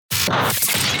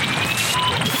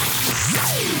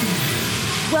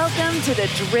Welcome to The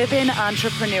Driven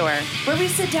Entrepreneur, where we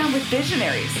sit down with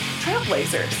visionaries,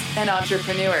 trailblazers, and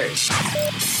entrepreneurs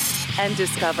and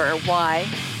discover why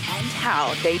and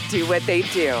how they do what they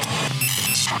do.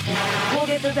 We'll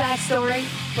get the backstory,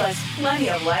 plus plenty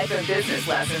of life and business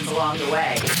lessons along the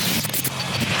way.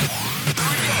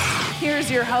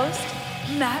 Here's your host,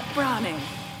 Matt Browning.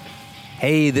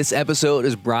 Hey, this episode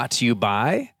is brought to you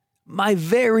by my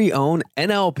very own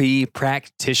NLP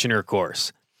practitioner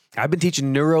course. I've been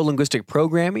teaching neuro-linguistic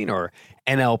programming, or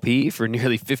NLP, for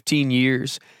nearly 15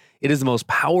 years. It is the most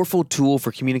powerful tool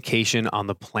for communication on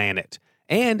the planet,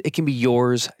 and it can be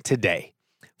yours today.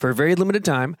 For a very limited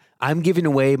time, I'm giving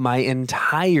away my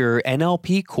entire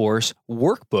NLP course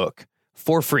workbook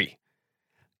for free.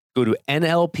 Go to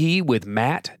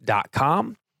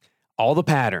nlpwithmatt.com. All the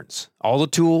patterns, all the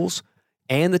tools,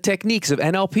 and the techniques of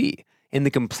NLP in the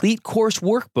complete course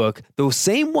workbook, the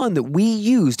same one that we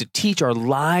use to teach our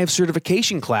live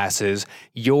certification classes,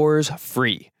 yours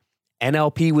free.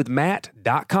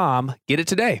 nlpwithmatt.com. Get it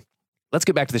today. Let's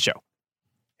get back to the show.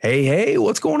 Hey,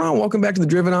 what's going on? Welcome back to The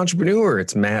Driven Entrepreneur.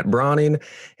 It's Matt Browning,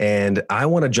 and I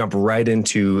want to jump right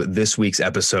into this week's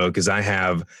episode because I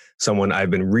have someone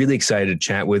I've been really excited to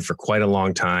chat with for quite a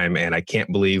long time, and I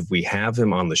can't believe we have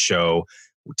him on the show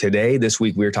today. This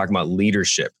week, we were talking about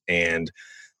leadership, and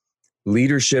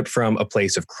leadership from a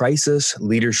place of crisis,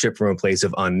 leadership from a place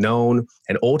of unknown,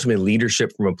 and ultimately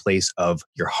leadership from a place of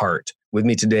your heart. With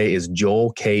me today is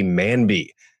Joel K. Manby.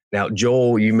 Now,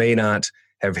 Joel, you may not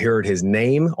have heard his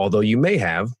name, although you may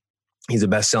have. He's a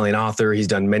best-selling author. He's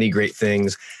done many great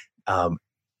things,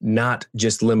 not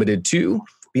just limited to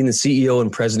being the CEO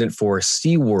and president for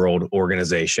SeaWorld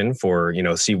organization for,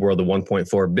 SeaWorld, the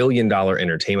 $1.4 billion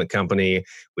entertainment company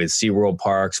with SeaWorld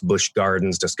Parks, Busch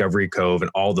Gardens, Discovery Cove, and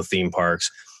all the theme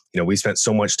parks. We spent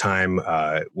so much time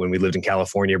when we lived in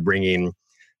California bringing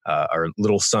our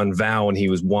little son Val when he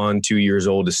was 2 years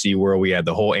old to SeaWorld. We had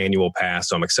the whole annual pass.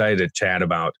 So I'm excited to chat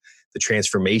about the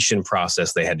transformation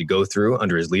process they had to go through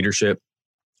under his leadership.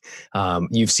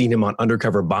 You've seen him on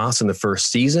Undercover Boss in the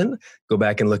first season. Go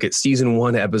back and look at season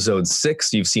 1, episode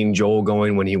 6. You've seen Joel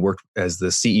going when he worked as the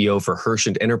CEO for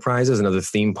Hershent Enterprises, another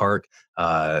theme park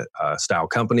style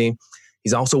company.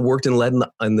 He's also worked and led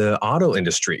in the auto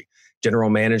industry, general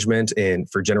management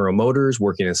for General Motors,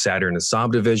 working in Saturn and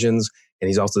Saab divisions. And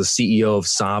he's also the CEO of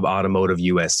Saab Automotive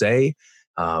USA,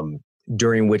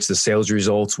 during which the sales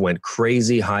results went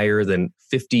crazy, higher than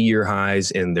 50-year highs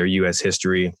in their U.S.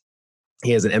 history.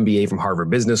 He has an MBA from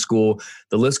Harvard Business School.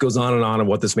 The list goes on and on of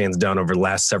what this man's done over the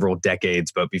last several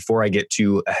decades. But before I get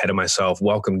too ahead of myself,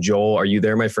 welcome, Joel. Are you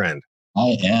there, my friend?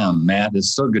 I am, Matt.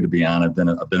 It's so good to be on. I've been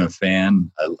a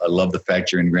fan. I love the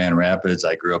fact you're in Grand Rapids.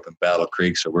 I grew up in Battle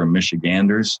Creek, so we're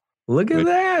Michiganders. Look at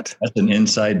that. That's an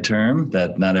inside term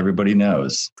that not everybody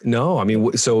knows. No, I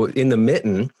mean, so in the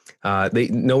mitten,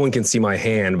 no one can see my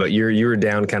hand, but you're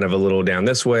down kind of a little down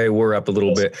this way. We're up a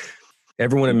little bit.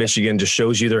 Everyone in Michigan just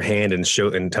shows you their hand and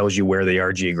tells you where they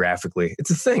are geographically. It's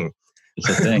a thing. It's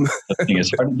a thing.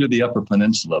 It's hard to do the Upper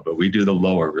Peninsula, but we do the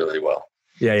lower really well.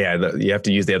 Yeah. You have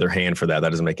to use the other hand for that. That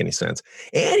doesn't make any sense.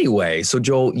 Anyway, so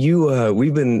Joel,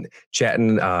 we've been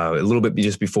chatting a little bit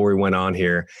just before we went on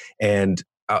here, and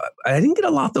I didn't get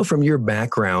a lot though from your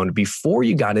background before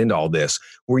you got into all this.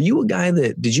 Were you a guy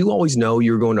did you always know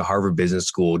you were going to Harvard Business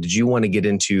School? Did you want to get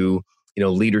into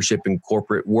leadership and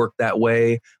corporate work that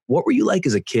way? What were you like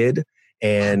as a kid?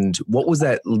 And what was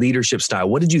that leadership style?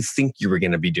 What did you think you were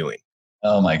going to be doing?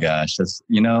 Oh my gosh.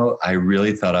 I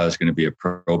really thought I was going to be a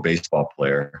pro baseball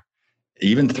player.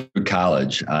 Even through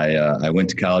college, I went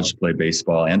to college to play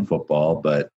baseball and football,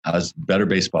 but I was a better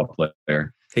baseball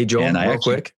player. Hey, Joel,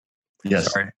 quick.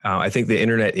 Yes. Sorry. I think the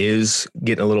internet is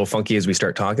getting a little funky as we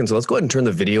start talking. So let's go ahead and turn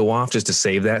the video off just to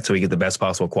save that so we get the best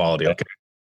possible quality. Okay.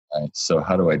 All right. So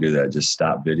how do I do that? Just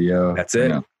stop video? That's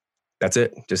it. That's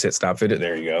it. Just hit stop video.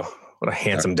 There you go. What a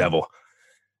handsome devil.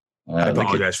 I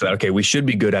apologize for that. Okay. We should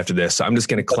be good after this. So I'm just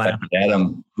going to clap.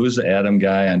 Adam. Who's the Adam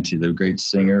guy on the great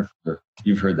singer?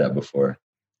 You've heard that before.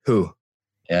 Who?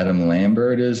 Adam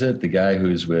Lambert, is it? The guy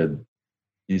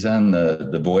he's on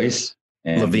the Voice.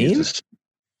 And Levine?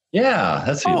 Yeah,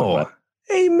 that's who. Oh,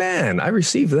 amen. I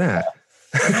received that.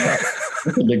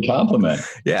 That's a big compliment.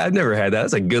 Yeah, I've never had that.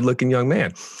 That's a good-looking young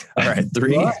man. All right,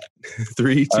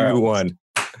 3, 2, 1.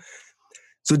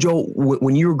 So, Joel,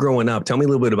 when you were growing up, tell me a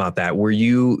little bit about that.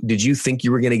 Did you think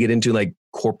you were going to get into like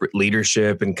corporate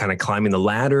leadership and kind of climbing the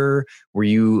ladder? Were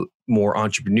you more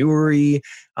entrepreneur-y?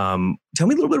 Tell me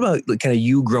a little bit about kind of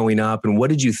you growing up and what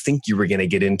did you think you were going to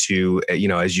get into,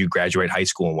 as you graduate high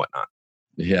school and whatnot?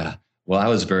 Yeah. Well, I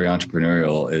was very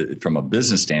entrepreneurial from a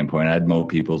business standpoint. I'd mow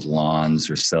people's lawns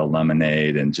or sell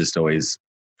lemonade and just always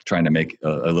trying to make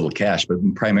a little cash. But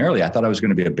primarily, I thought I was going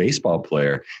to be a baseball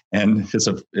player. And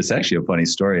it's actually a funny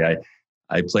story.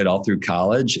 I played all through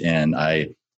college, and I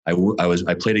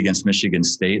played against Michigan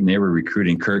State, and they were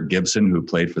recruiting Kirk Gibson, who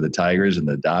played for the Tigers and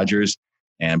the Dodgers.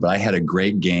 But I had a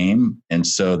great game, and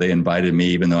so they invited me,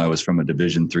 even though I was from a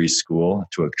Division III school,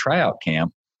 to a tryout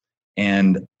camp.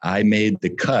 And I made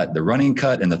the running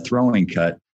cut and the throwing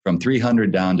cut from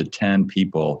 300 down to 10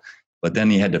 people. But then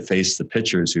he had to face the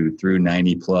pitchers who threw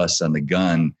 90 plus on the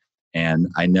gun. And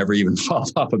I never even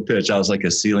fouled off a pitch. I was like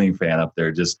a ceiling fan up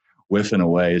there, just whiffing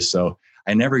away. So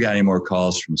I never got any more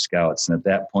calls from scouts. And at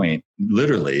that point,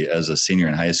 literally as a senior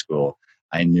in high school,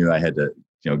 I knew I had to,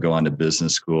 go on to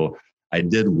business school. I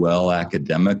did well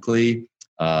academically.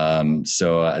 Harvard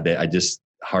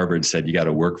said, you got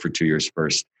to work for 2 years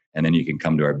first, and then you can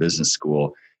come to our business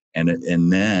school. And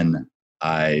then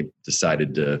I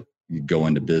decided to go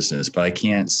into business. But I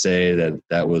can't say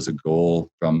that was a goal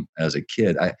from as a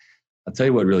kid. I'll tell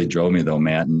you what really drove me, though,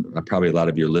 Matt, and probably a lot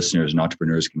of your listeners and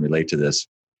entrepreneurs can relate to this.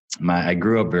 I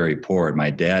grew up very poor. My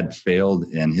dad failed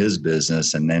in his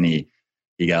business, and then he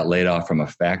got laid off from a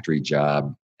factory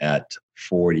job at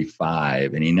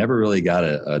 45, and he never really got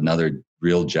another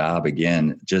real job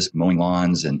again, just mowing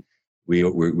lawns. And we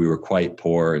were quite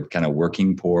poor and kind of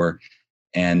working poor.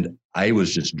 And I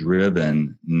was just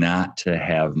driven not to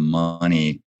have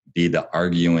money be the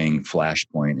arguing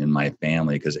flashpoint in my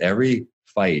family, because every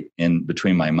fight in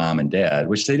between my mom and dad,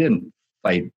 which they didn't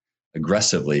fight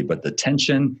aggressively, but the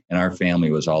tension in our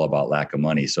family was all about lack of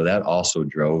money. So that also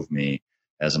drove me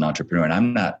as an entrepreneur. And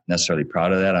I'm not necessarily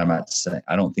proud of that. I'm not saying,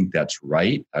 I don't think that's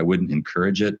right. I wouldn't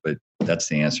encourage it, but that's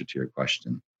the answer to your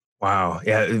question. Wow.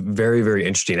 Yeah. Very, very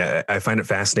interesting. I find it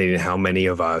fascinating how many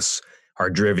of us are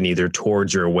driven either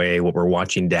towards or away what we're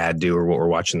watching dad do or what we're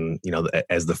watching,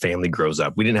 as the family grows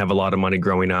up. We didn't have a lot of money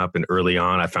growing up, and early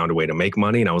on I found a way to make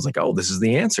money, and I was like, oh, this is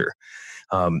the answer.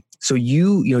 So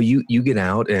you get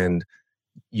out and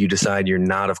you decide you're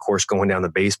not, of course, going down the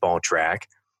baseball track.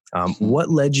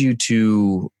 What led you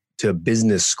to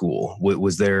business school?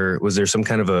 Was there some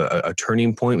kind of a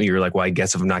turning point where you're like, well, I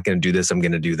guess if I'm not going to do this, I'm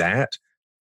going to do that?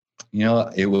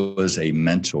 It was a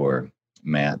mentor,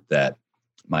 Matt, that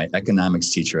my economics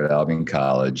teacher at Albion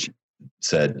College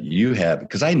said,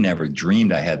 because I never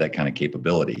dreamed I had that kind of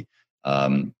capability.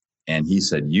 And he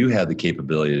said, you have the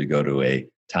capability to go to a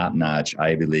top-notch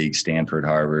Ivy League, Stanford,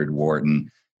 Harvard,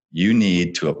 Wharton. You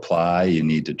need to apply, you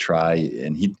need to try.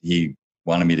 And he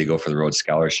wanted me to go for the Rhodes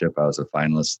Scholarship. I was a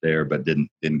finalist there, but didn't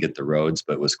get the Rhodes,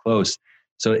 but was close.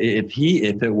 So if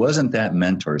it wasn't that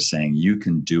mentor saying, you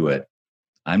can do it,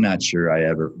 I'm not sure I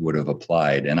ever would have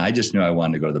applied. And I just knew I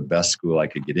wanted to go to the best school I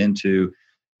could get into,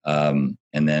 and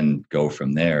then go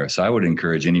from there. So I would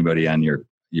encourage anybody on your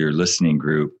listening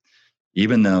group,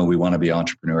 even though we want to be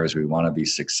entrepreneurs, we want to be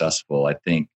successful. I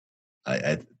think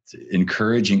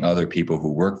encouraging other people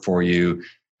who work for you,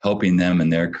 helping them in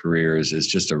their careers is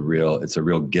just it's a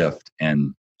real gift.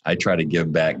 And I try to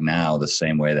give back now the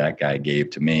same way that guy gave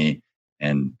to me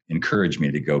and encourage me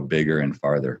to go bigger and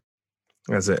farther.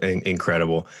 That's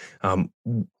incredible.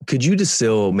 Could you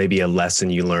distill maybe a lesson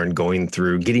you learned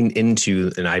getting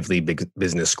into an Ivy League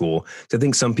business school? So I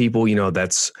think some people,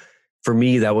 for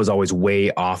me, that was always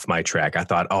way off my track. I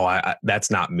thought,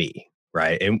 that's not me.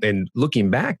 Right. And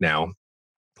looking back now,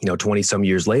 20 some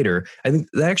years later, I think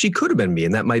that actually could have been me.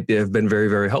 And that might have been very,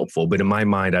 very helpful. But in my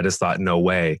mind, I just thought, no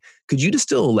way. Could you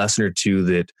distill a lesson or two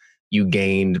that you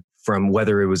gained from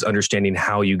whether it was understanding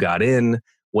how you got in,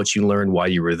 what you learned while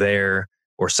you were there,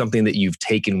 or something that you've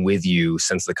taken with you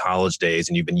since the college days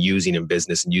and you've been using in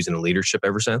business and using in leadership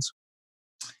ever since?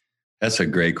 That's a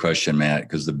great question, Matt,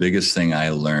 because the biggest thing I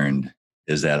learned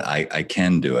is that I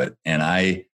can do it. And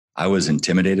I was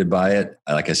intimidated by it.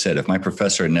 Like I said, if my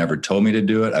professor had never told me to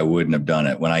do it, I wouldn't have done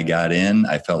it. When I got in,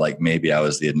 I felt like maybe I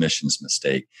was the admissions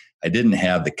mistake. I didn't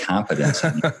have the confidence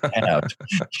I have.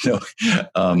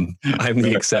 I'm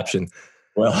the exception.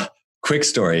 Well, quick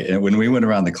story. And when we went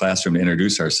around the classroom to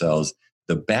introduce ourselves,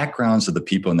 the backgrounds of the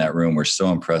people in that room were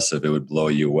so impressive, it would blow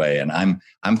you away. And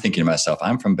I'm thinking to myself,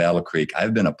 I'm from Battle Creek.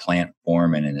 I've been a plant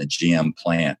foreman in a GM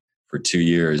plant for 2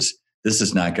 years. This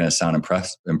is not going to sound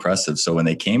impressive. So when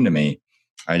they came to me,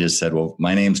 I just said, well,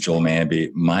 my name's Joel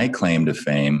Manby. My claim to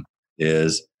fame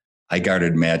is I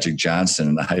guarded Magic Johnson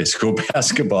in the high school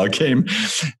basketball game,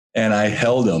 and I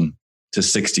held him to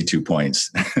 62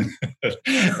 points.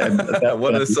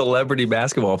 What a celebrity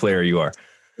basketball player you are.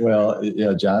 Well,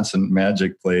 yeah,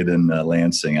 Magic played in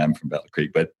Lansing. I'm from Battle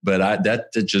Creek, but that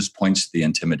just points to the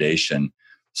intimidation.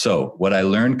 So what I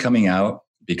learned coming out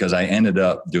because I ended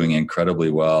up doing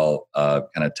incredibly well, kind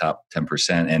of top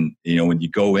 10%. And, when you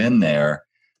go in there,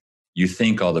 you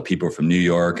think all the people from New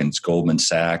York and Goldman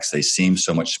Sachs, they seem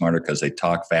so much smarter because they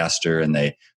talk faster and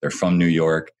they're from New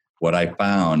York. What I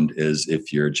found is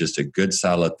if you're just a good,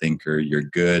 solid thinker, you're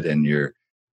good and you're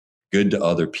good to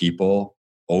other people,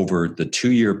 over the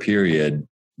 2-year period,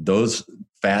 those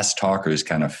fast talkers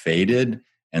kind of faded.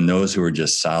 And those who were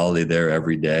just solidly there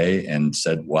every day and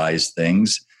said wise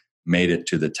things made it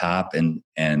to the top. And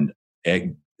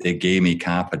it gave me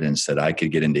confidence that I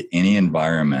could get into any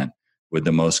environment with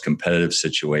the most competitive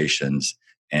situations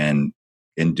and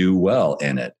do well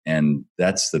in it. And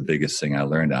that's the biggest thing I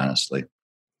learned, honestly.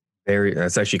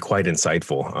 That's actually quite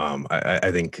insightful.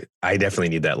 I think I definitely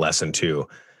need that lesson too.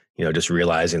 Just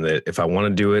realizing that if I want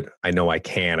to do it, I know I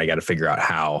can. I got to figure out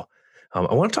how.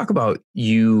 I want to talk about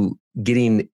you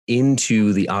getting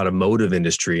into the automotive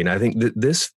industry. And I think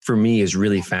this for me is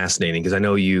really fascinating because I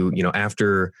know you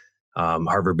after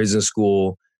Harvard Business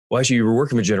School, well, actually you were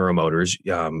working with General Motors,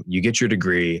 you get your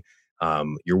degree,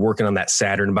 you're working on that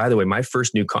Saturn. By the way, my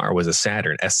first new car was a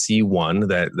Saturn SC1,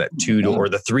 that 2-door or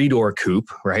the 3-door coupe,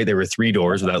 right? There were 3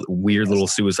 doors with that weird little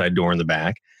suicide door in the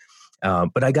back.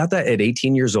 But I got that at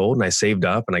 18 years old and I saved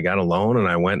up and I got a loan and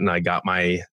I went and I got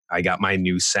my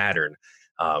new Saturn.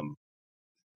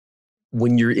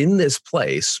 When you're in this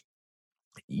place,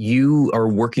 you are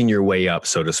working your way up,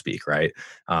 so to speak, right?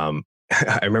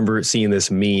 I remember seeing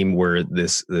this meme where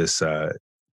this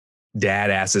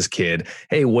dad asked his kid,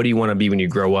 "Hey, what do you want to be when you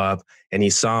grow up?" And he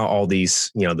saw all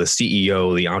these, the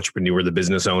CEO, the entrepreneur, the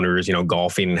business owners,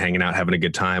 golfing and hanging out, having a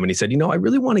good time. And he said, I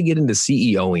really want to get into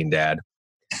CEOing, Dad.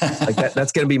 Like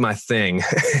that's going to be my thing.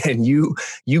 And you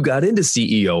got into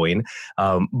CEOing,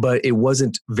 but it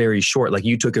wasn't very short. Like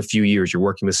you took a few years, you're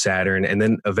working with Saturn, and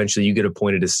then eventually you get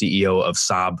appointed as CEO of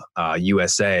Saab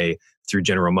USA through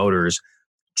General Motors.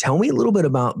 Tell me a little bit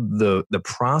about the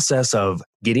process of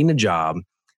getting a job,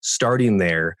 starting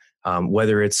there,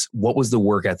 whether it's what was the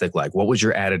work ethic like? What was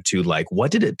your attitude like?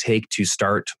 What did it take to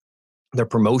start the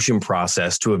promotion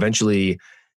process to eventually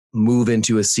move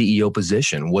into a CEO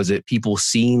position? Was it people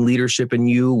seeing leadership in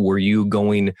you? Were you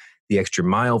going the extra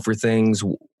mile for things?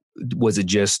 Was it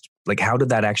just like, how did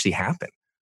that actually happen?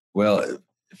 Well,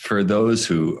 for those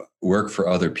who work for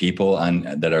other people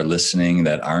that are listening,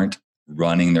 that aren't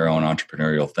running their own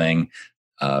entrepreneurial thing,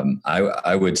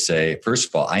 I would say, first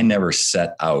of all, I never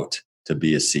set out to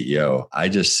be a CEO. I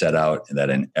just set out that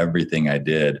in everything I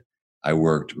did, I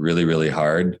worked really, really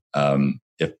hard.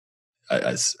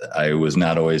 I was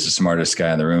not always the smartest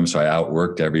guy in the room, so I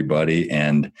outworked everybody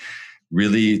and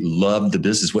really loved the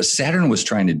business. What Saturn was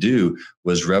trying to do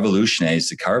was revolutionize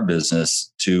the car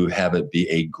business to have it be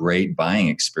a great buying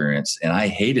experience. And I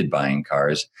hated buying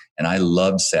cars, and I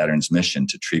loved Saturn's mission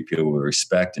to treat people with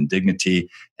respect and dignity,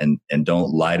 and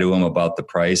don't lie to them about the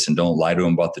price, and don't lie to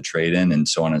them about the trade-in, and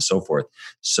so on and so forth.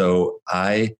 So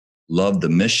I loved the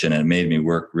mission, and it made me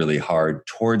work really hard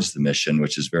towards the mission,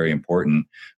 which is very important.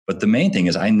 But the main thing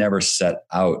is I never set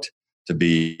out to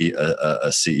be a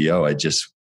CEO.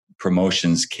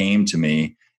 Promotions came to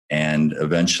me, and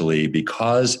eventually,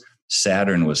 because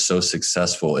Saturn was so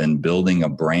successful in building a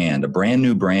brand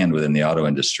new brand within the auto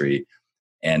industry,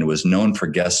 and was known for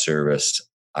guest service,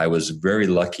 I was very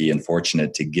lucky and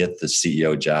fortunate to get the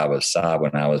CEO job of Saab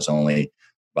when I was only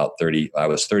about 30. I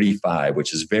was 35,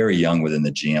 which is very young within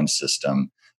the GM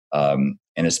system. And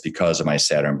it's because of my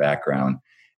Saturn background.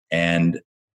 And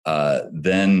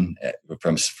then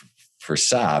for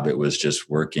Saab, it was just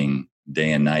working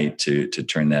day and night to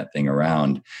turn that thing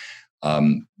around.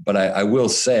 But I will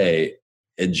say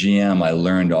at GM, I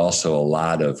learned also a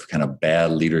lot of kind of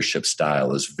bad leadership style.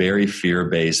 It was very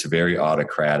fear-based, very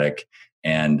autocratic.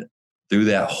 And through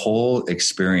that whole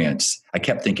experience, I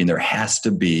kept thinking there has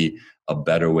to be a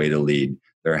better way to lead.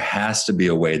 There has to be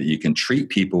a way that you can treat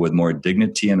people with more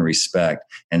dignity and respect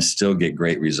and still get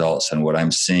great results. And what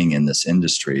I'm seeing in this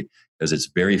industry, because it's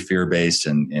very fear-based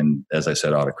and, as I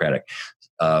said, autocratic.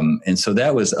 And so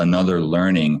that was another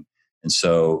learning. And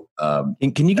so, can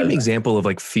you give me an example of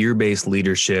like fear-based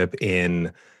leadership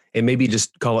and maybe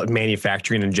just call it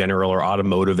manufacturing in general or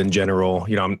automotive in general?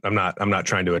 I'm not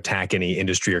trying to attack any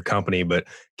industry or company, but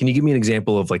can you give me an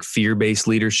example of like fear-based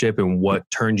leadership and what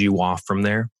turned you off from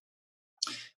there?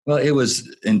 Well, it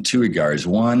was in two regards.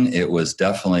 One, it was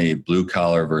definitely blue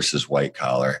collar versus white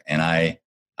collar. And I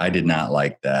did not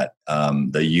like that.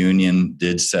 The union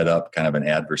did set up kind of an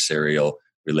adversarial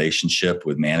relationship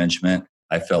with management.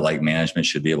 I felt like management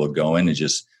should be able to go in and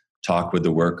just talk with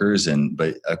the workers.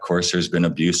 But of course, there's been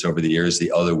abuse over the years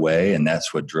the other way, and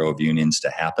that's what drove unions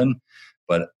to happen.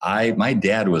 But my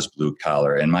dad was blue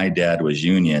collar and my dad was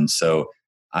union. So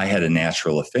I had a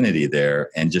natural affinity there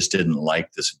and just didn't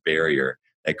like this barrier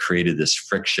that created this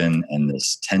friction and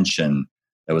this tension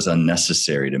that was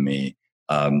unnecessary to me.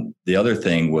 The other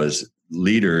thing was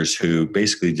leaders who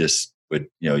basically just would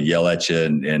yell at you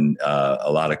and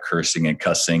a lot of cursing and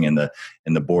cussing in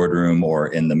the boardroom or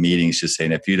in the meetings, just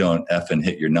saying, if you don't effing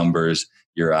hit your numbers,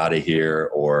 you're out of here,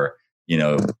 or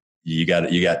you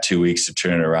got 2 weeks to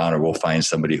turn it around, or we'll find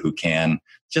somebody who can.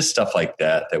 Just stuff like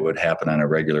that would happen on a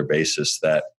regular basis.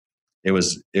 That it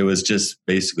was just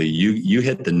basically you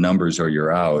hit the numbers or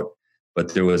you're out.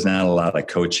 But there was not a lot of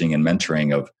coaching and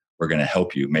mentoring of, we're going to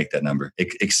help you make that number,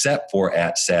 except for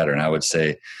at Saturn. I would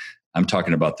say, I'm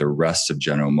talking about the rest of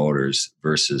General Motors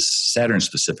versus Saturn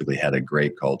specifically had a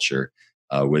great culture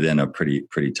within a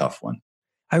pretty tough one.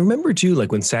 I remember too,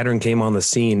 like when Saturn came on the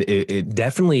scene, it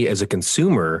definitely, as a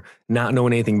consumer, not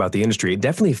knowing anything about the industry, it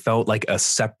definitely felt like a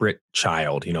separate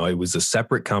child. It was a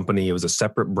separate company. It was a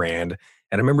separate brand.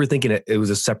 And I remember thinking it was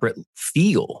a separate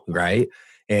feel, right?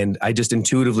 And I just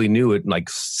intuitively knew it, like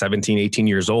 17, 18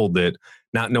 years old, that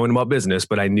not knowing about business,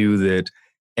 but I knew that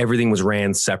everything was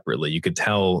ran separately. You could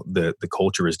tell the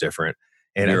culture is different.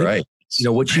 And You're right.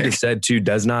 What you just said too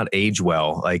does not age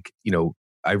well. Like,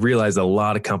 I realized a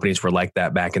lot of companies were like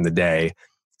that back in the day.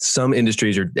 Some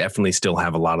industries are definitely still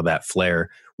have a lot of that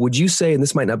flair. Would you say, and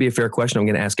this might not be a fair question, I'm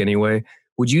going to ask anyway,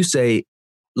 would you say,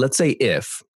 let's say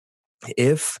if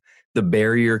the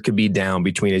barrier could be down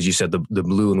between, as you said, the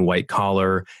blue and white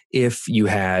collar, if you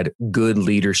had good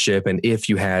leadership and if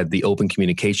you had the open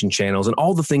communication channels and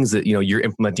all the things that you're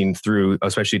implementing through,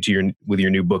 especially with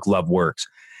your new book, Love Works,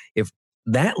 if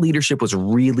that leadership was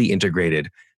really integrated,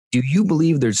 do you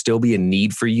believe there'd still be a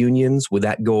need for unions? Would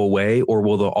that go away, or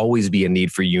will there always be a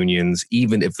need for unions,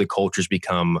 even if the cultures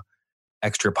become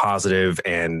extra positive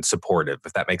and supportive,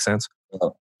 if that makes sense?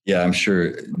 Well, yeah, I'm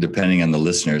sure depending on the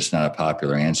listener, it's not a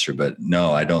popular answer, but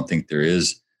no, I don't think there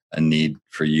is a need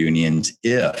for unions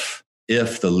if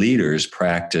the leaders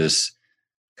practice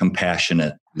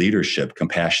compassionate leadership,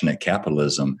 compassionate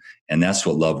capitalism. And that's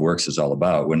what Love Works is all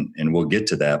about. And we'll get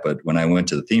to that. But when I went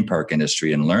to the theme park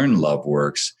industry and learned Love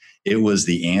Works, it was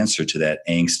the answer to that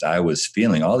angst I was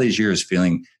feeling all these years,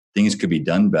 feeling things could be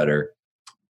done better.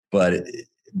 But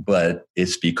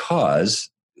it's because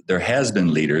there has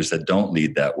been leaders that don't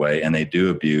lead that way, and they do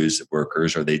abuse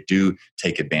workers, or they do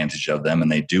take advantage of them,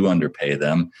 and they do underpay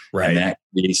them. Right. And that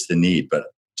creates the need. But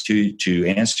to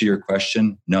answer your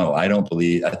question, no, I don't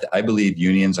believe. I believe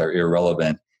unions are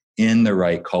irrelevant in the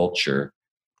right culture,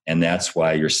 and that's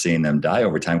why you're seeing them die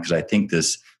over time. Because I think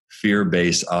this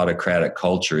fear-based autocratic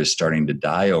culture is starting to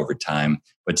die over time,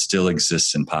 but still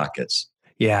exists in pockets.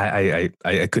 Yeah,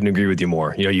 I couldn't agree with you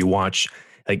more. You watch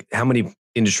like how many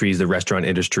industries, the restaurant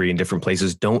industry in different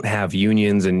places, don't have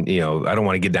unions, and I don't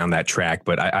want to get down that track,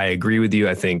 but I agree with you.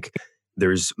 I think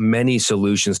there's many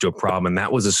solutions to a problem, and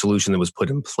that was a solution that was put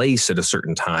in place at a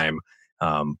certain time.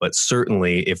 But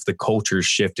certainly, if the cultures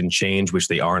shift and change, which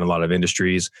they are in a lot of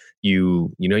industries,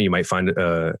 you might find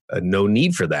a no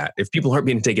need for that. If people aren't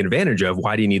being taken advantage of,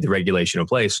 why do you need the regulation in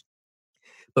place?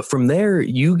 But from there, did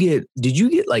you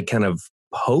get like kind of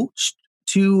poached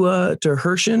to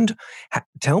Hershend?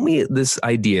 Tell me this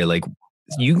idea. Like,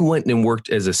 you went and worked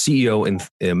as a CEO in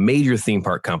a major theme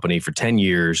park company for 10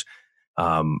 years.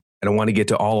 And I want to get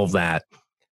to all of that.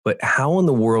 But how in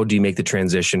the world do you make the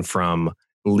transition from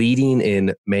leading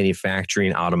in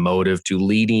manufacturing, automotive, to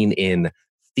leading in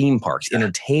theme parks,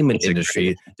 entertainment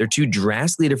industry? They're two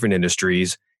drastically different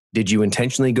industries. Did you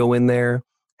intentionally go in there?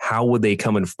 How would they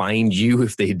come and find you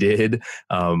if they did?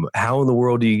 How in the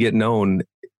world do you get known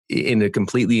in a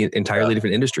entirely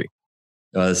different industry?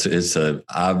 It's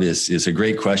a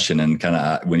great question. And kind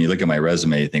of when you look at my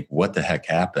resume, you think, what the heck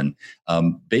happened?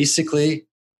 Basically,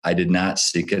 I did not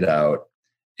seek it out.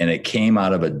 And it came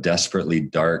out of a desperately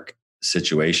dark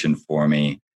situation for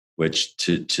me, which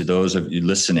to those of you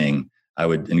listening, I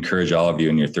would encourage all of you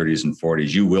in your 30s and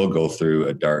 40s, you will go through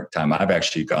a dark time. I've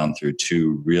actually gone through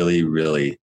two really,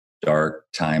 really dark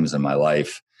times in my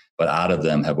life, but out of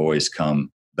them have always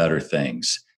come better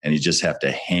things. And you just have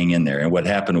to hang in there. And what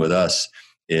happened with us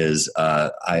is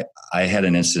I had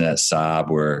an incident at Saab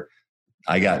where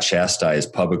I got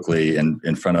chastised publicly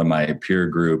in front of my peer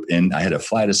group. And I had to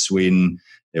fly to Sweden.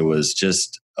 It was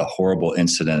just a horrible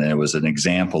incident. And it was an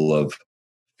example of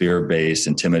fear-based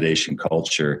intimidation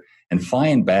culture. And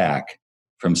flying back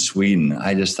from Sweden,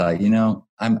 I just thought,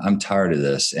 I'm tired of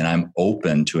this and I'm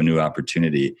open to a new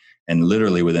opportunity. And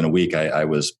literally within a week, I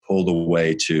was pulled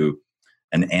away to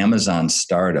an Amazon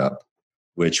startup,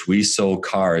 which we sold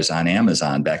cars on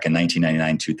Amazon back in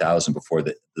 1999, 2000, before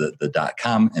the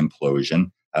dot-com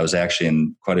implosion. I was actually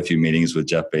in quite a few meetings with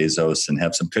Jeff Bezos and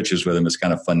have some pictures with him. It's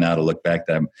kind of fun now to look back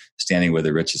that I'm standing with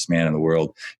the richest man in the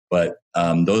world. But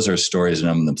those are stories in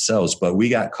them themselves. But we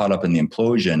got caught up in the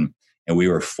implosion and we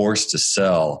were forced to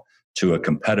sell to a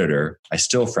competitor. I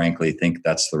still frankly think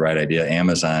that's the right idea.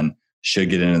 Amazon should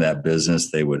get into that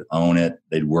business. They would own it.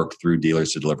 They'd work through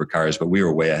dealers to deliver cars, but we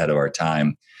were way ahead of our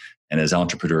time. And as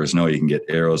entrepreneurs know, you can get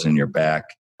arrows in your back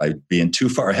by being too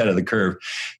far ahead of the curve.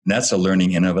 And that's a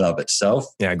learning in and of itself.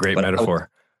 Yeah, great metaphor.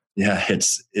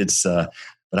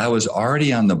 But I was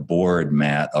already on the board,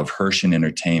 Matt, of Hershon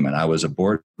Entertainment. I was a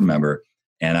board member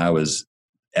and I was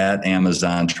at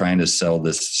Amazon trying to sell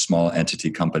this small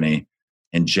entity company.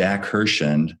 And Jack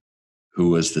Hershon, who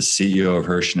was the CEO of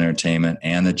Hershon Entertainment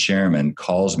and the chairman,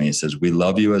 calls me and says, "We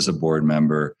love you as a board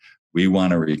member. We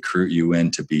want to recruit you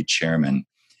in to be chairman."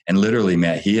 And literally,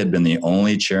 Matt, he had been the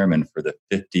only chairman for the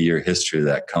 50-year history of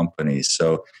that company.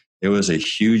 So it was a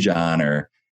huge honor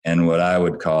and what I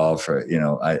would call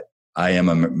I am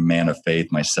a man of faith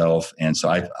myself. And so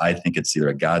I think it's either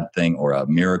a God thing or a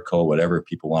miracle, whatever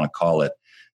people want to call it,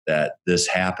 that this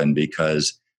happened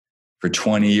because for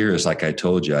 20 years, like I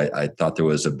told you, I thought there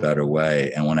was a better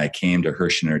way. And when I came to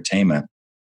Hershon Entertainment,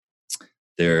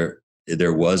 there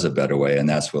was a better way. And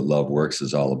that's what Love Works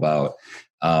is all about.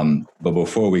 But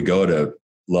before we go to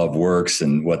Love Works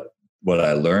and what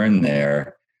I learned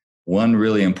there, one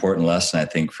really important lesson I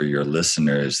think for your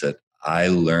listeners that I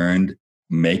learned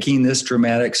making this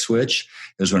dramatic switch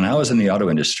is when I was in the auto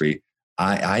industry,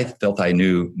 I felt I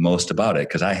knew most about it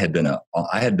because I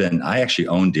actually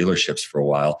owned dealerships for a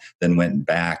while, then went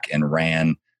back and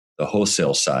ran the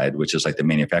wholesale side, which is like the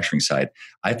manufacturing side.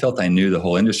 I felt I knew the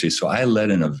whole industry. So I led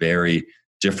in a very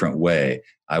different way.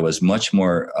 I was much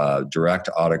more direct,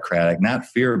 autocratic, not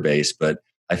fear-based, but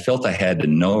I felt I had to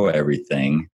know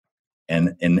everything.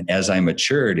 And as I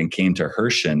matured and came to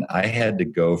Hershon, I had to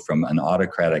go from an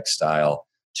autocratic style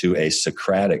to a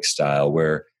Socratic style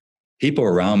where people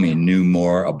around me knew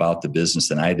more about the business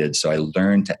than I did. So I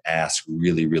learned to ask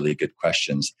really, really good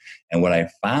questions. And what I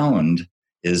found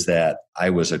is that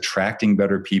I was attracting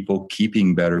better people,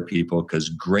 keeping better people, because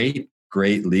great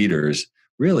leaders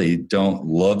really don't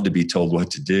love to be told what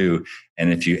to do.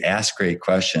 And if you ask great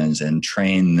questions and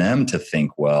train them to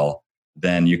think well,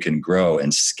 then you can grow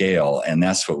and scale. And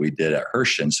that's what we did at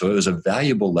Hershon. So it was a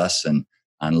valuable lesson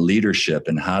on leadership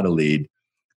and how to lead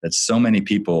that so many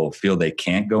people feel they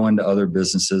can't go into other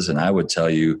businesses. And I would tell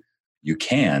you, you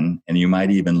can, and you might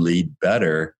even lead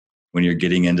better when you're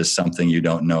getting into something you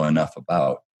don't know enough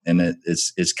about. And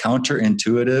it's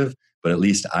counterintuitive, but at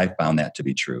least I found that to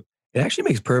be true. It actually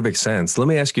makes perfect sense. Let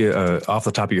me ask you off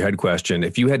the top of your head question.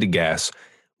 If you had to guess,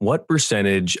 what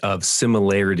percentage of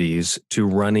similarities to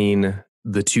running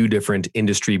the two different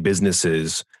industry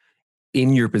businesses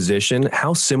in your position,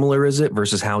 how similar is it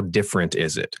versus how different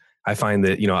is it? I find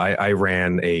that, I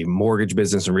ran a mortgage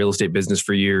business and real estate business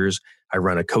for years. I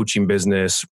run a coaching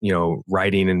business,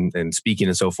 writing and speaking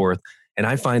and so forth. And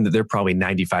I find that they're probably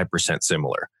 95%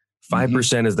 similar.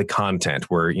 5% is the content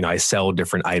where, I sell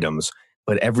different items,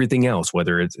 but everything else,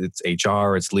 whether it's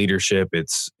HR, it's leadership,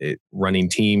 it's running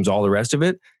teams, all the rest of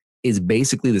it is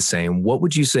basically the same. What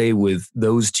would you say with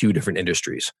those two different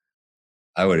industries?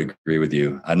 I would agree with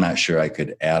you. I'm not sure I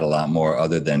could add a lot more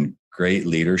other than great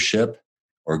leadership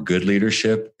or good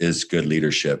leadership is good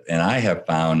leadership. And I have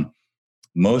found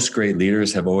most great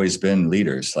leaders have always been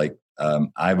leaders. Like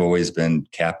I've always been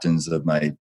captains of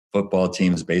my football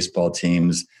teams, baseball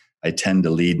teams. I tend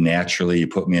to lead naturally. You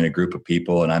put me in a group of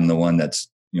people and I'm the one that's,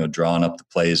 drawing up the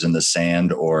plays in the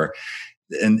sand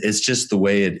and it's just the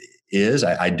way it is.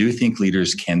 I do think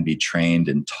leaders can be trained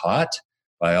and taught,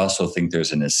 but I also think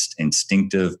there's an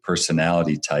instinctive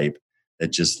personality type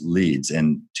that just leads.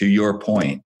 And to your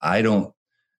point,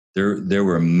 there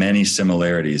were many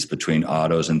similarities between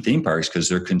autos and theme parks because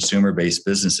they're consumer-based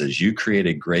businesses. You create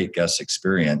a great guest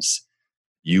experience,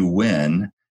 you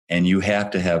win, and you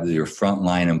have to have your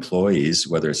frontline employees,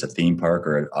 whether it's a theme park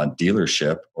or a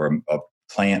dealership or a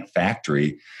plant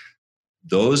factory,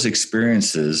 those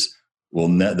experiences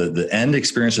the end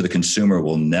experience of the consumer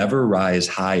will never rise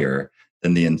higher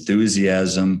than the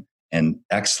enthusiasm and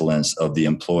excellence of the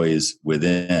employees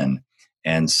within.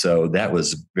 And so that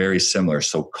was very similar.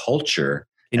 So culture.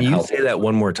 Can you say that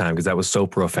one more time? Because that was so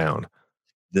profound.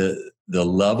 The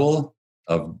level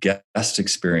of guest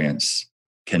experience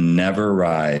can never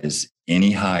rise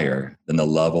any higher than the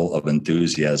level of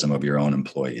enthusiasm of your own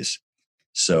employees.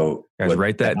 So guys,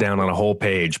 write that down on a whole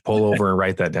page, pull over and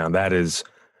write that down. That's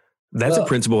a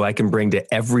principle I can bring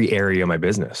to every area of my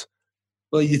business.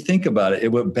 Well, you think about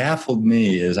it. What baffled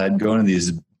me is I'd go into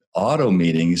these auto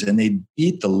meetings, and they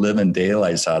beat the living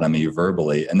daylights out of me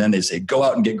verbally. And then they say, go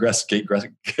out and get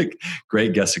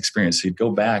great guest experience. So you'd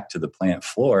go back to the plant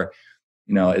floor.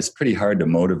 It's pretty hard to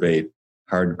motivate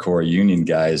hardcore union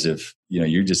guys if,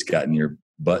 you're just gotten your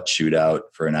butt chewed out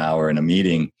for an hour in a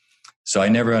meeting. So I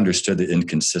never understood the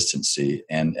inconsistency.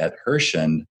 And at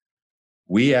Hershend,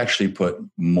 we actually put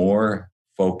more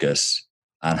focus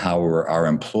on how our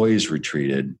employees were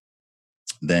treated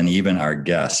than even our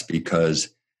guests,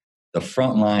 because the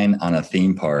front line on a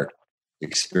theme park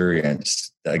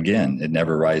experience, again, it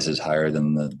never rises higher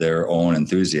than their own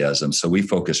enthusiasm. So we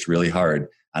focused really hard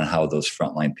on how those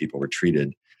frontline people were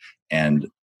treated. And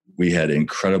we had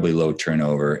incredibly low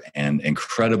turnover and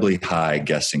incredibly high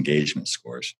guest engagement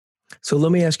scores. So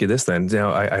let me ask you this then.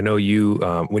 Now, I know you,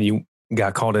 when you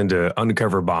got called into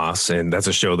Undercover Boss, and that's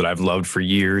a show that I've loved for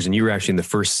years, and you were actually in the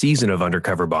first season of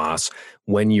Undercover Boss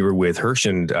when you were with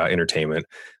Hershend Entertainment.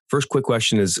 First quick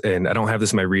question is, and I don't have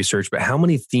this in my research, but how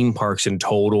many theme parks in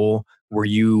total were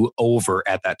you over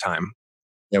at that time?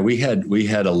 Yeah, we had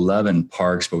 11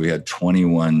 parks, but we had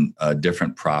 21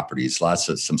 different properties. Lots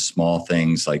of some small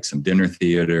things like some dinner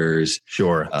theaters.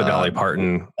 Sure, the Dolly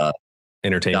Parton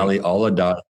Entertainment. All of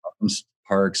Dolly Parton's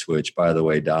parks, which, by the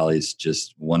way, Dolly's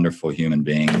just a wonderful human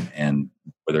being, and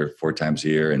with her 4 times a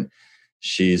year, and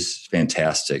she's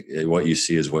fantastic. What you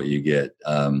see is what you get.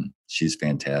 She's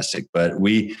fantastic. But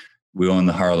we own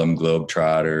the Harlem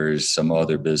Globetrotters, some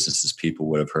other businesses people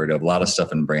would have heard of. A lot of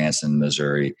stuff in Branson,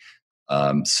 Missouri.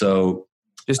 So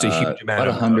just a huge amount. About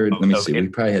 100. Let me see. We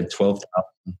probably had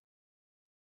 12,000.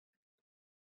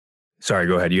 Sorry,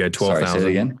 go ahead. You had 12,000. Sorry, say it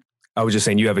again. I was just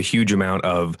saying you have a huge amount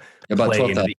of about play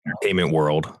in the entertainment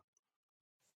world.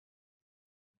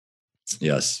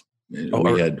 Yes,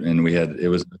 we had. It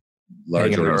was a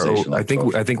large organization. I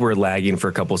think we're lagging for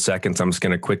a couple of seconds. I'm just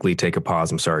going to quickly take a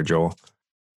pause. I'm sorry, Joel.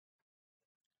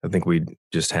 I think we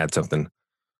just had something.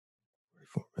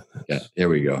 Yeah, here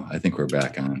we go. I think we're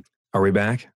back on. Are we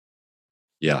back?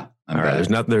 Yeah, I'm all right.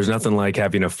 back. There's nothing like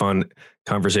having a fun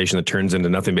conversation that turns into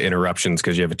nothing but interruptions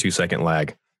because you have a 2-second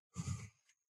lag.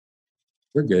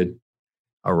 We're good.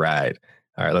 All right.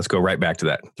 Let's go right back to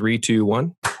that. 3, 2,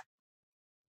 1.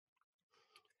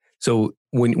 So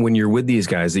when you're with these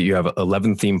guys, that you have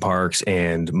 11 theme parks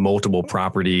and multiple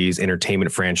properties,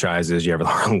 entertainment franchises, you have the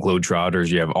Harlem Globetrotters,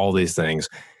 you have all these things.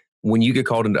 When you get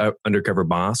called an Undercover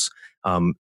Boss,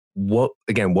 what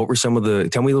were some of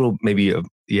tell me a little, maybe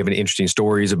you have any interesting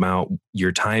stories about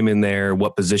your time in there?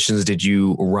 What positions did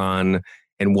you run?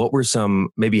 And what were some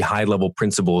maybe high level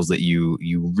principles that you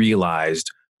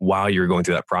realized while you were going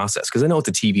through that process? Because I know it's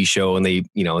a TV show and they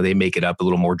make it up a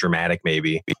little more dramatic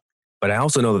maybe. But I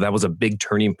also know that was a big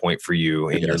turning point for you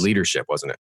in your leadership,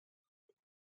 wasn't it?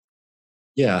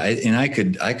 Yeah, I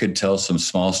could tell some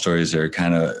small stories that are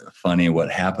kind of funny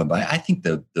what happened, but I think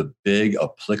the big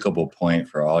applicable point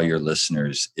for all your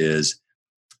listeners is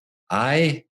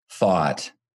I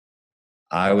thought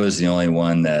I was the only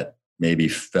one that maybe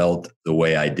felt the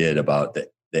way I did about the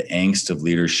angst of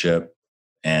leadership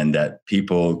and that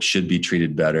people should be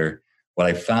treated better. What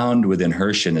I found within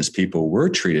Hershend is people were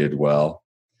treated well,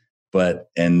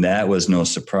 and that was no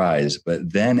surprise.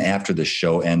 But then after the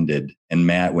show ended, and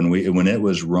Matt, when it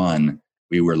was run,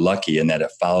 we were lucky in that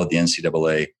it followed the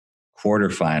NCAA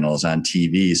quarterfinals on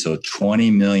TV. So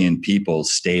 20 million people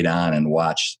stayed on and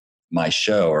watched my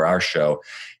show or our show.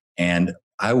 And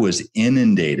I was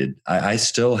inundated. I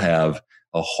still have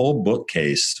a whole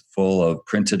bookcase full of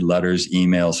printed letters,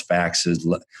 emails, faxes.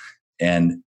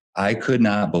 And I could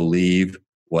not believe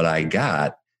what I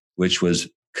got, which was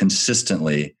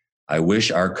consistently, I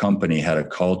wish our company had a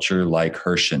culture like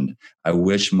Hershend. I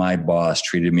wish my boss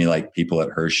treated me like people at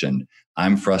Hershend.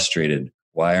 I'm frustrated.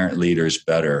 Why aren't leaders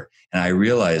better? And I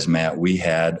realized, Matt, we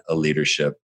had a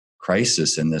leadership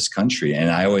crisis in this country. And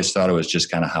I always thought it was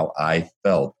just kind of how I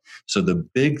felt. So the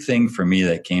big thing for me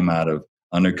that came out of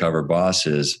Undercover Boss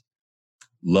is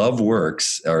love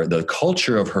works, or the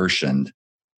culture of Hershend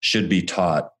should be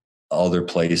taught other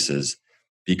places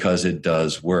because it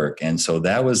does work. And so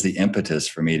that was the impetus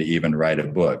for me to even write a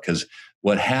book. Because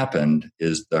what happened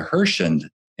is the Hershend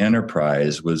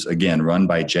enterprise was, again, run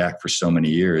by Jack for so many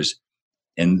years.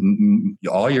 And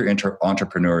all your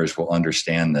entrepreneurs will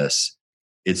understand this.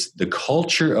 It's the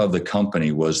culture of the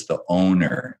company was the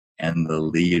owner and the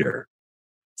leader.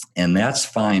 And that's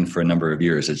fine for a number of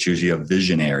years. It's usually a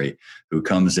visionary who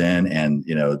comes in and,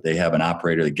 they have an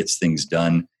operator that gets things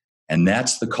done. And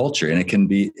that's the culture. And it can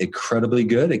be incredibly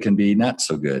good. It can be not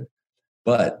so good.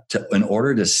 But in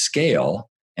order to scale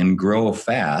and grow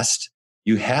fast,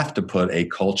 you have to put a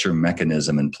culture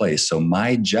mechanism in place. So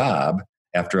my job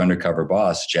after Undercover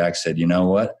Boss, Jack said, you know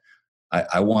what?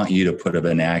 I want you to put a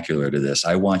vernacular to this.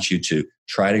 I want you to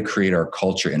try to create our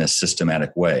culture in a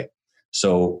systematic way.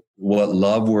 So what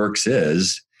Love Works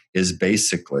is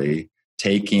basically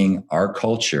taking our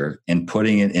culture and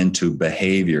putting it into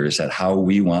behaviors at how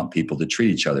we want people to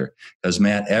treat each other. Because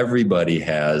Matt, everybody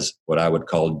has what I would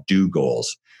call do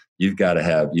goals. You've got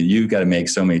to make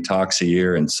so many talks a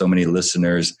year and so many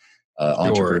listeners.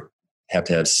 Entrepreneurs have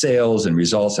to have sales and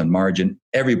results and margin.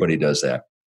 Everybody does that.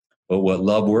 But what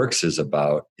Love Works is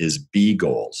about is be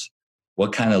goals.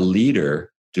 What kind of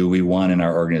leader do we want in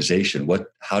our organization?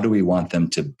 How do we want them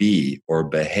to be or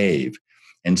behave?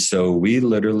 And so we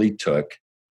literally took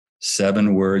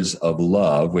 7 words of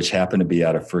love, which happen to be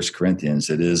out of 1 Corinthians.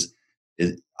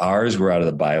 Ours were out of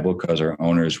the Bible because our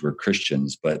owners were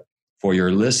Christians. But for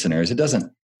your listeners, it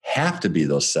doesn't have to be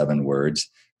those 7 words,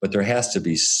 but there has to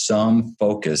be some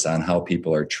focus on how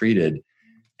people are treated.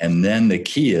 And then the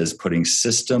key is putting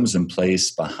systems in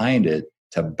place behind it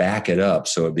to back it up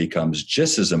so it becomes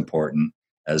just as important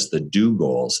as the do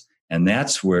goals. And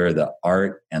that's where the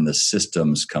art and the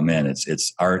systems come in.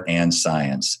 It's art and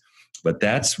science. But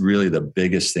that's really the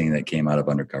biggest thing that came out of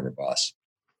Undercover Boss.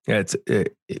 Yeah,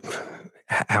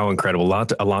 how incredible.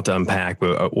 A lot to unpack.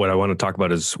 But what I want to talk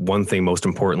about is one thing most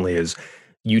importantly is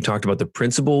you talked about the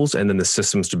principles and then the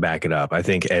systems to back it up. I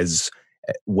think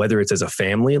whether it's as a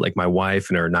family, like my wife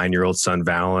and our 9-year-old son,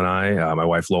 Val, and I, my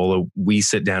wife, Lola, we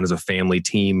sit down as a family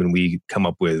team and we come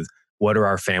up with what are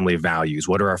our family values?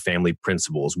 What are our family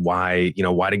principles? Why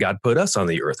did God put us on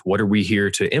the earth? What are we here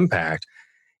to impact?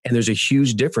 And there's a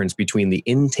huge difference between the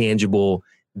intangible,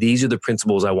 these are the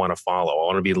principles I want to follow. I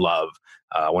want to be love.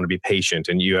 I want to be patient.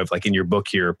 And you have, like in your book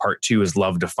here, part 2 is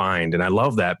love defined. And I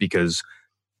love that because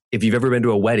if you've ever been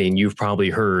to a wedding, you've probably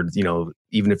heard,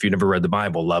 even if you've never read the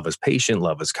Bible, love is patient,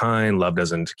 love is kind, love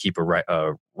doesn't keep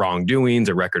wrongdoings,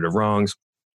 a record of wrongs.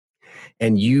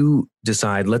 And you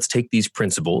decide, let's take these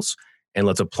principles and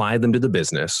let's apply them to the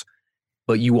business.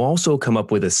 But you also come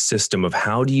up with a system of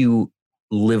how do you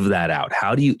live that out?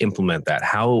 How do you implement that?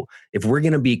 If we're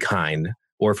going to be kind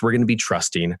or if we're going to be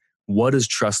trusting, what does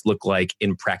trust look like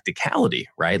in practicality,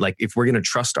 right? Like if we're going to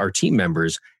trust our team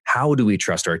members, how do we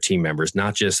trust our team members?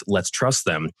 Not just let's trust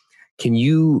them. Can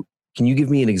you give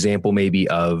me an example maybe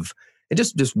of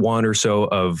just one or so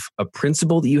of a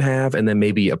principle that you have and then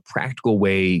maybe a practical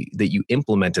way that you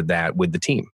implemented that with the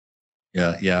team?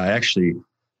 Yeah. Actually,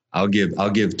 I'll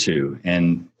give 2.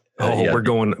 And we're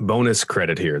going bonus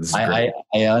credit here. This is great.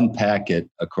 I unpack it,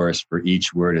 of course, for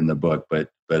each word in the book, but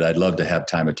I'd love to have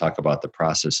time to talk about the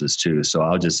processes too. So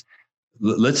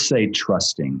let's say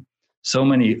trusting. So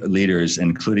many leaders,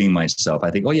 including myself,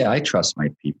 I think, oh yeah, I trust my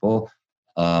people.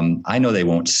 I know they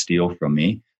won't steal from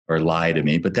me or lie to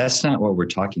me, but that's not what we're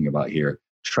talking about here.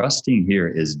 Trusting here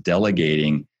is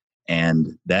delegating.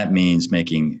 And that means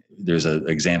there's an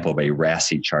example of a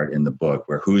RASI chart in the book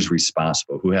where who's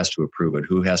responsible, who has to approve it,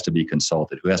 who has to be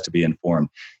consulted, who has to be informed.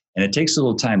 And it takes a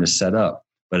little time to set up,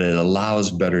 but it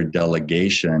allows better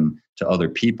delegation to other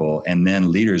people. And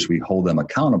then leaders, we hold them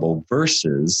accountable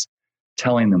versus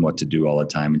telling them what to do all the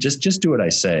time. And just do what I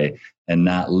say and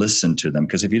not listen to them.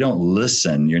 Because if you don't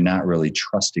listen, you're not really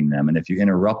trusting them. And if you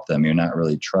interrupt them, you're not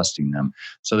really trusting them.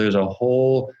 So there's a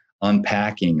whole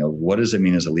unpacking of what does it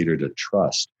mean as a leader to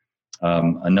trust.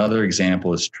 Another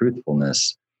example is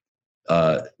truthfulness.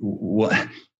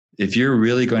 If you're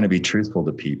really going to be truthful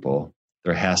to people,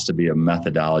 there has to be a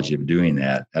methodology of doing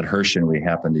that. At Hershon, we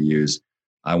happen to use,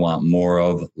 I want more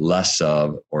of, less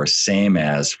of, or same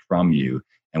as from you.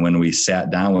 And when we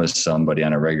sat down with somebody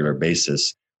on a regular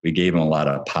basis, we gave them a lot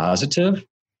of positive,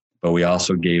 but we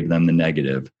also gave them the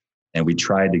negative. And we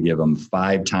tried to give them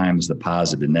 5 times the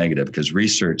positive and negative because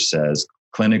research says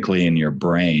clinically in your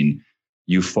brain,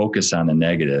 you focus on the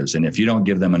negatives. And if you don't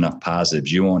give them enough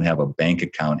positives, you won't have a bank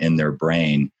account in their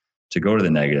brain to go to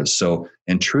the negatives. So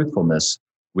in truthfulness,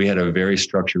 we had a very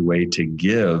structured way to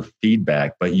give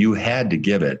feedback, but you had to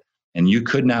give it. And you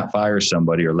could not fire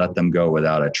somebody or let them go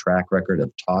without a track record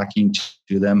of talking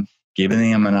to them,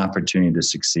 giving them an opportunity to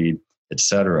succeed, et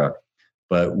cetera.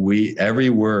 But every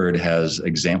word has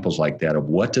examples like that of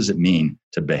what does it mean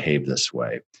to behave this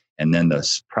way? And then the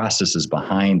processes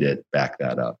behind it back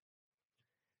that up.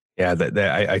 Yeah,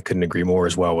 I couldn't agree more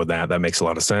as well with that. That makes a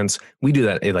lot of sense. We do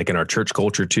that like in our church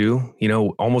culture too,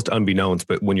 almost unbeknownst,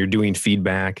 but when you're doing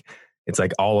feedback, it's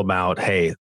like all about,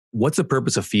 hey, what's the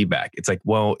purpose of feedback? It's like,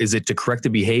 well, is it to correct the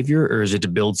behavior or is it to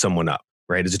build someone up,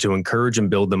 right? Is it to encourage and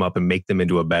build them up and make them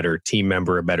into a better team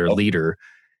member, a better leader?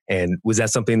 And was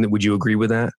that something that, would you agree with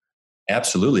that?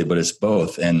 Absolutely, but it's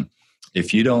both. And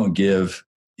if you don't give,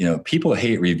 people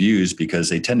hate reviews because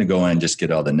they tend to go in and just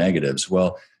get all the negatives.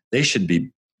 Well, they should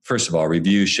be first of all,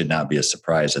 reviews should not be a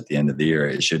surprise at the end of the year.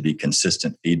 It should be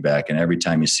consistent feedback. And every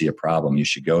time you see a problem, you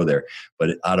should go there.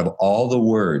 But out of all the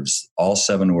words, all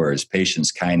 7 words,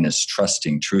 patience, kindness,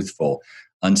 trusting, truthful,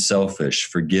 unselfish,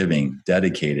 forgiving,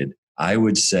 dedicated, I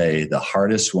would say the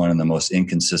hardest one and the most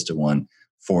inconsistent one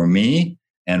for me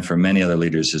and for many other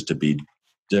leaders is to be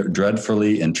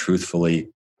dreadfully and truthfully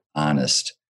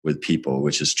honest with people,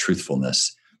 which is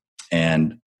truthfulness.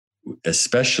 And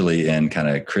especially in kind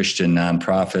of Christian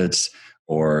nonprofits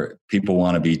or people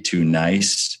want to be too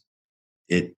nice,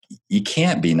 you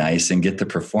can't be nice and get the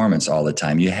performance all the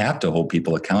time. You have to hold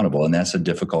people accountable, and that's a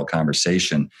difficult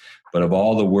conversation. But of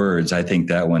all the words, I think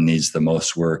that one needs the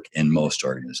most work in most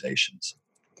organizations.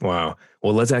 Wow.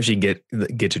 Well, let's actually get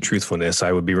to truthfulness.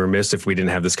 I would be remiss if we didn't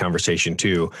have this conversation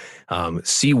too.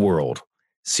 SeaWorld.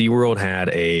 SeaWorld had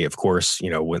of course,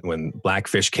 when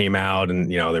Blackfish came out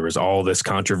and, there was all this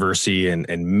controversy and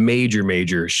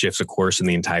major shifts, of course, in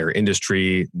the entire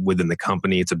industry within the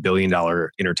company. It's $1 billion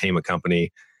entertainment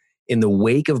company. In the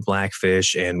wake of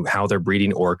Blackfish and how they're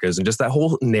breeding orcas and just that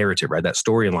whole narrative, right? That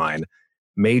storyline,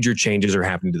 major changes are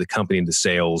happening to the company and to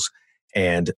sales.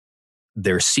 And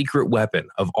their secret weapon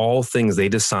of all things, they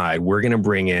decide we're going to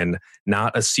bring in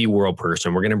not a SeaWorld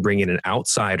person. We're going to bring in an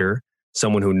outsider,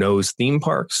 someone who knows theme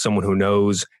parks, someone who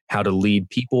knows how to lead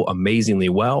people amazingly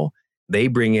well. They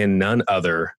bring in none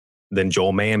other than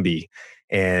Joel Manby.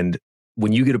 And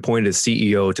when you get appointed as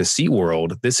CEO to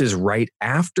SeaWorld, this is right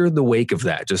after the wake of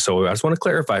that. I just want to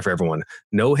clarify for everyone,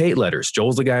 no hate letters.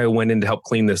 Joel's the guy who went in to help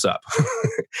clean this up.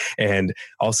 And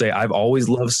I'll say, I've always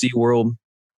loved SeaWorld.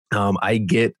 I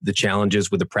get the challenges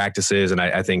with the practices. And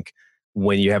I think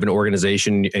when you have an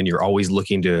organization and you're always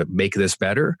looking to make this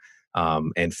better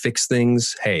and fix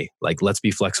things, hey, let's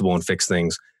be flexible and fix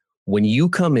things. When you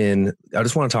come in, I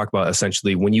just want to talk about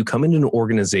essentially when you come into an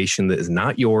organization that is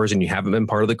not yours and you haven't been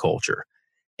part of the culture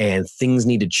and things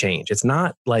need to change. It's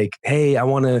not like, hey, I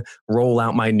want to roll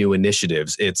out my new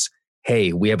initiatives. It's,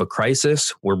 hey, we have a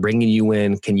crisis. We're bringing you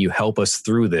in. Can you help us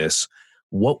through this?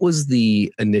 What was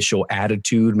the initial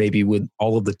attitude, maybe with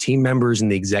all of the team members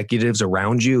and the executives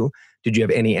around you? Did you have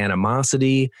any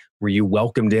animosity? Were you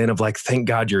welcomed in of thank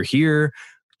God you're here?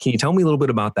 Can you tell me a little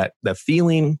bit about that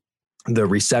feeling, the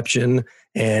reception,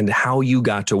 and how you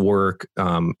got to work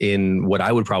in what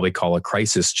I would probably call a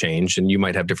crisis change? And you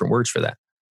might have different words for that.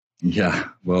 Yeah,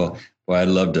 well, I'd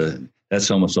love to. That's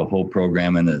almost a whole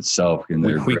program in itself. And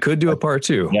we could do a part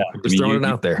 2. Yeah, just throwing it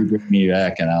out there. You bring me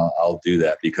back, and I'll do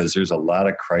that because there's a lot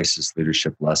of crisis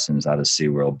leadership lessons out of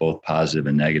SeaWorld, both positive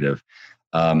and negative.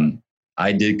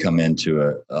 I did come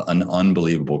into an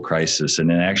unbelievable crisis, and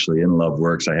then actually in Love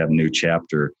Works, I have a new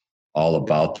chapter all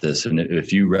about this. And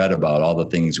if you read about all the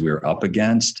things we were up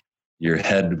against, your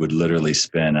head would literally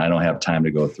spin. I don't have time to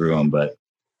go through them, but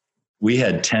we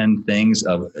had 10 things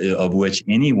of which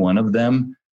any one of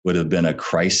them would have been a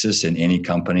crisis in any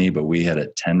company, but we had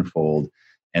it tenfold.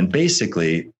 And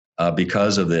basically,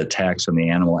 because of the attacks from the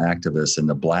animal activists and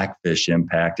the Blackfish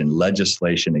impact and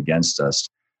legislation against us,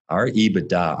 our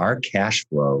EBITDA, our cash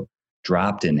flow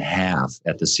dropped in half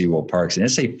at the SeaWorld parks. And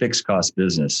it's a fixed cost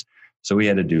business. So we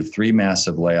had to do 3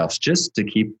 massive layoffs just to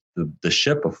keep the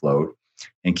ship afloat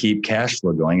and keep cash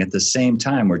flow going. At the same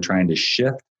time, we're trying to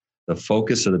shift the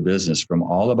focus of the business from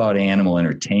all about animal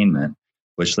entertainment,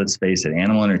 which, let's face it,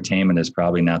 animal entertainment is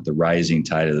probably not the rising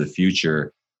tide of the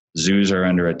future. Zoos are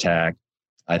under attack.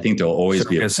 I think there'll always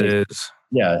Circuses.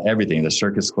 be everything. The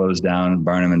circus closed down.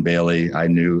 Barnum and Bailey, I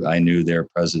knew their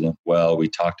president well. We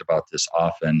talked about this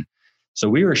often. So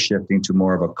we were shifting to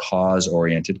more of a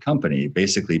cause-oriented company,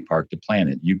 basically Park to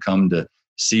Planet. You come to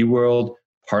SeaWorld,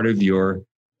 part of your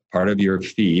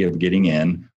fee of getting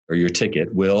in or your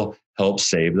ticket will help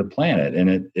save the planet.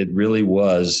 And it really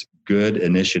was good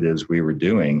initiatives we were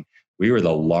doing. We were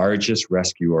the largest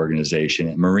rescue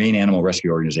organization, marine animal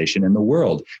rescue organization in the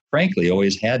world. Frankly,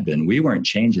 always had been. We weren't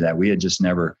changing that. We had just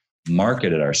never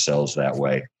marketed ourselves that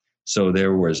way. So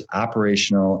there was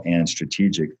operational and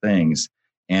strategic things.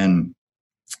 And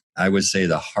I would say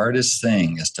the hardest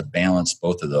thing is to balance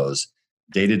both of those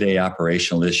day-to-day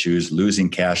operational issues, losing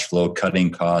cash flow, cutting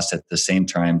costs, at the same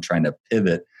time trying to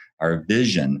pivot our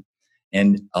vision.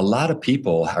 And a lot of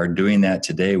people are doing that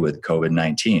today with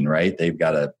COVID-19, right? They've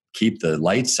got to keep the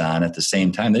lights on at the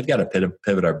same time. They've got to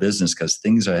pivot our business because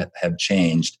things have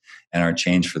changed and are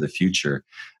changed for the future.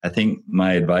 I think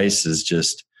my advice is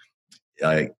just,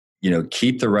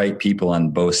 keep the right people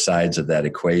on both sides of that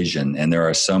equation. And there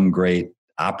are some great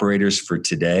operators for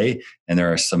today, and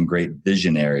there are some great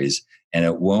visionaries. And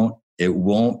it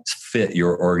won't fit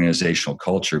your organizational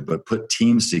culture, but put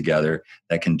teams together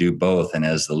that can do both. And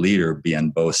as the leader, be on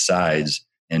both sides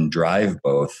and drive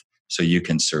both so you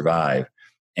can survive.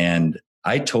 And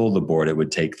I told the board it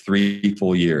would take 3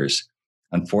 full years.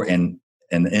 And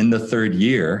in the third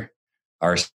year,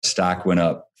 our stock went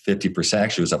up 50%.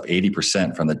 Actually, it was up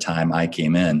 80% from the time I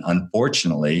came in.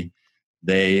 Unfortunately,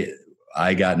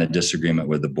 I got in a disagreement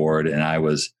with the board, and I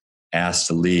was asked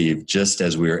to leave just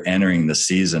as we were entering the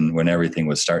season when everything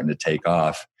was starting to take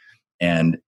off.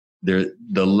 And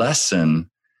the lesson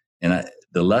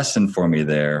for me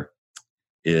there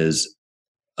is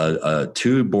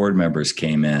 2 board members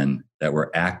came in that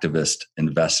were activist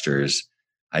investors.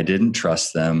 I didn't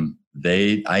trust them.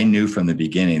 I knew from the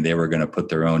beginning they were going to put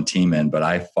their own team in, but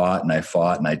I fought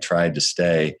and I tried to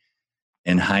stay.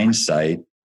 In hindsight,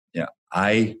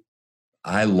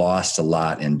 I lost a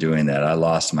lot in doing that. I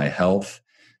lost my health.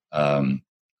 I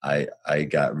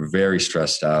got very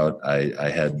stressed out.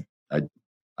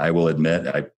 I will admit,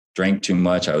 I drank too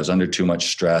much. I was under too much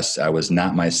stress. I was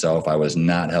not myself. I was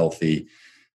not healthy.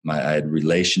 I had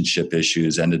relationship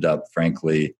issues, ended up,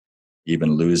 frankly,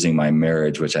 even losing my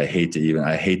marriage, which I hate to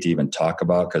even talk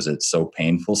about because it's so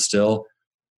painful still.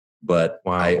 But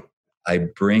wow. I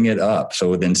bring it up. So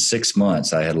within 6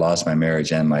 months, I had lost my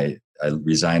marriage and I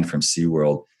resigned from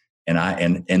SeaWorld,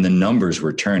 and the numbers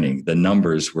were turning. The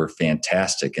numbers were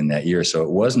fantastic in that year. So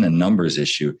it wasn't a numbers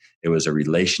issue. It was a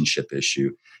relationship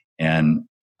issue. And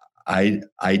I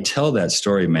tell that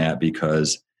story, Matt,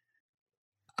 because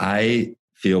I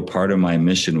feel part of my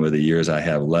mission with the years I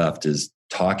have left is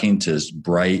talking to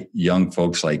bright young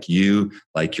folks like you,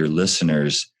 like your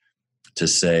listeners, to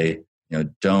say,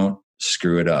 don't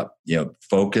screw it up.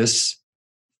 Focus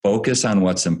on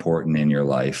what's important in your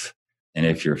life. And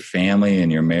if your family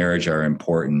and your marriage are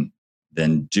important,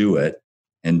 then do it.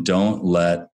 And don't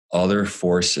let other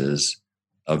forces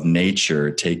of nature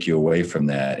take you away from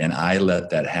that. And I let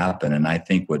that happen. And I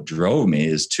think what drove me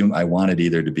is I wanted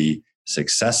either to be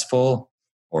successful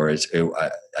or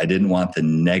I didn't want the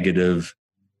negative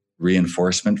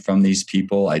reinforcement from these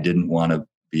people. I didn't want to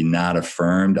be not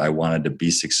affirmed. I wanted to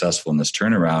be successful in this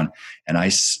turnaround. And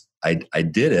I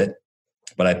did it,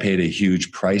 but I paid a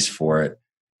huge price for it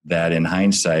that in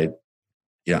hindsight,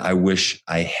 I wish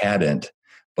I hadn't,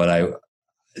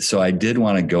 so I did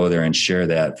want to go there and share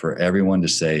that for everyone to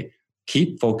say,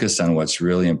 keep focused on what's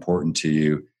really important to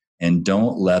you and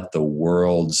don't let the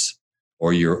world's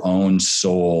or your own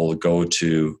soul go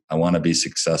to, I want to be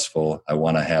successful. I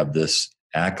want to have this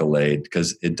accolade,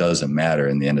 because it doesn't matter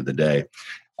in the end of the day.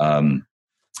 And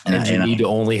you need to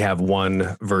only have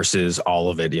one versus all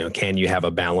of it. Can you have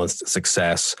a balanced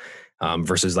success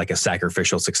versus like a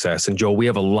sacrificial success? And Joel, we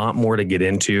have a lot more to get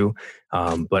into,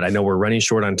 but I know we're running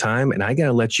short on time and I got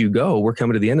to let you go. We're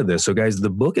coming to the end of this. So guys,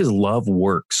 the book is Love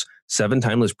Works, 7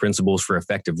 Timeless Principles for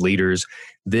Effective Leaders.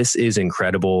 This is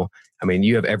incredible. I mean,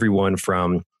 you have everyone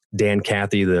from Dan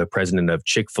Cathy, the president of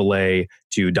Chick-fil-A,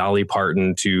 to Dolly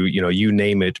Parton, to, you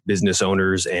name it, business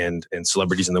owners and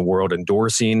celebrities in the world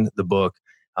endorsing the book.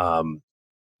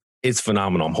 It's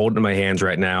phenomenal. I'm holding it in my hands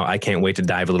right now. I can't wait to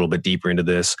dive a little bit deeper into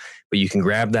this, but you can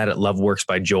grab that at Love Works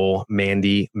by Joel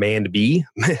Manby, Manby.com.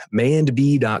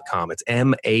 It's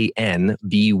MANBY,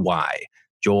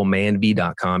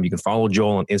 joelmanby.com. You can follow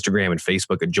Joel on Instagram and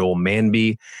Facebook at Joel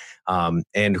Manby.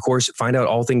 And of course, find out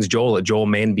all things Joel at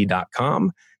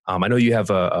joelmanby.com. I know you have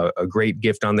a great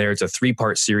gift on there. It's a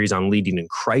 3-part series on leading in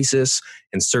crisis.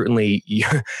 And certainly,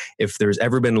 if there's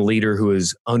ever been a leader who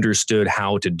has understood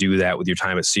how to do that with your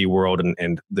time at SeaWorld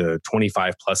and the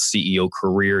 25 plus CEO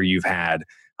career you've had,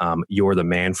 you're the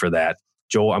man for that.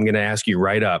 Joel, I'm going to ask you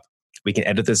right up. We can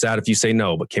edit this out if you say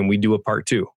no, but can we do a part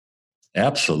 2?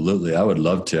 Absolutely. I would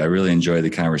love to. I really enjoy the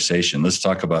conversation. Let's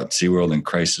talk about SeaWorld and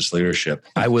crisis leadership.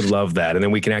 I would love that. And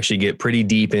then we can actually get pretty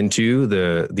deep into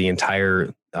the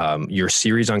entire your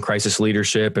series on crisis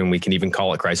leadership, and we can even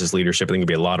call it crisis leadership. I think it'd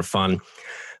be a lot of fun.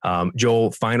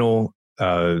 Joel, final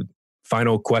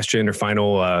question or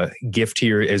final gift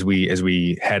here as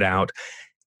we head out.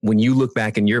 When you look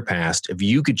back in your past, if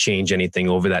you could change anything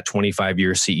over that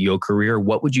 25-year CEO career,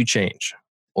 what would you change?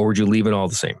 Or would you leave it all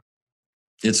the same?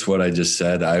 It's what I just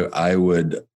said. I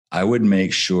would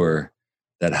make sure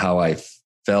that how I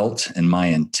felt and my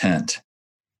intent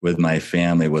with my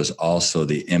family was also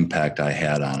the impact I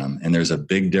had on them. And there's a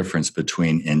big difference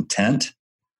between intent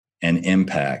and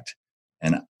impact.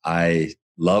 And I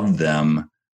loved them,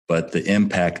 but the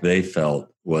impact they felt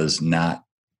was not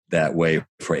that way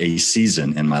for a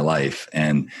season in my life.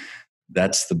 And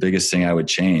that's the biggest thing I would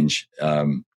change.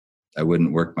 I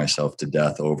wouldn't work myself to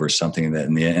death over something that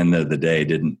in the end of the day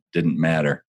didn't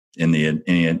matter in the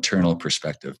internal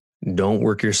perspective. Don't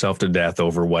work yourself to death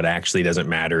over what actually doesn't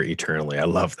matter eternally. I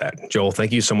love that. Joel,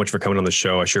 thank you so much for coming on the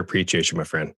show. I sure appreciate you, my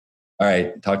friend. All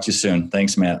right. Talk to you soon.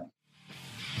 Thanks, Matt.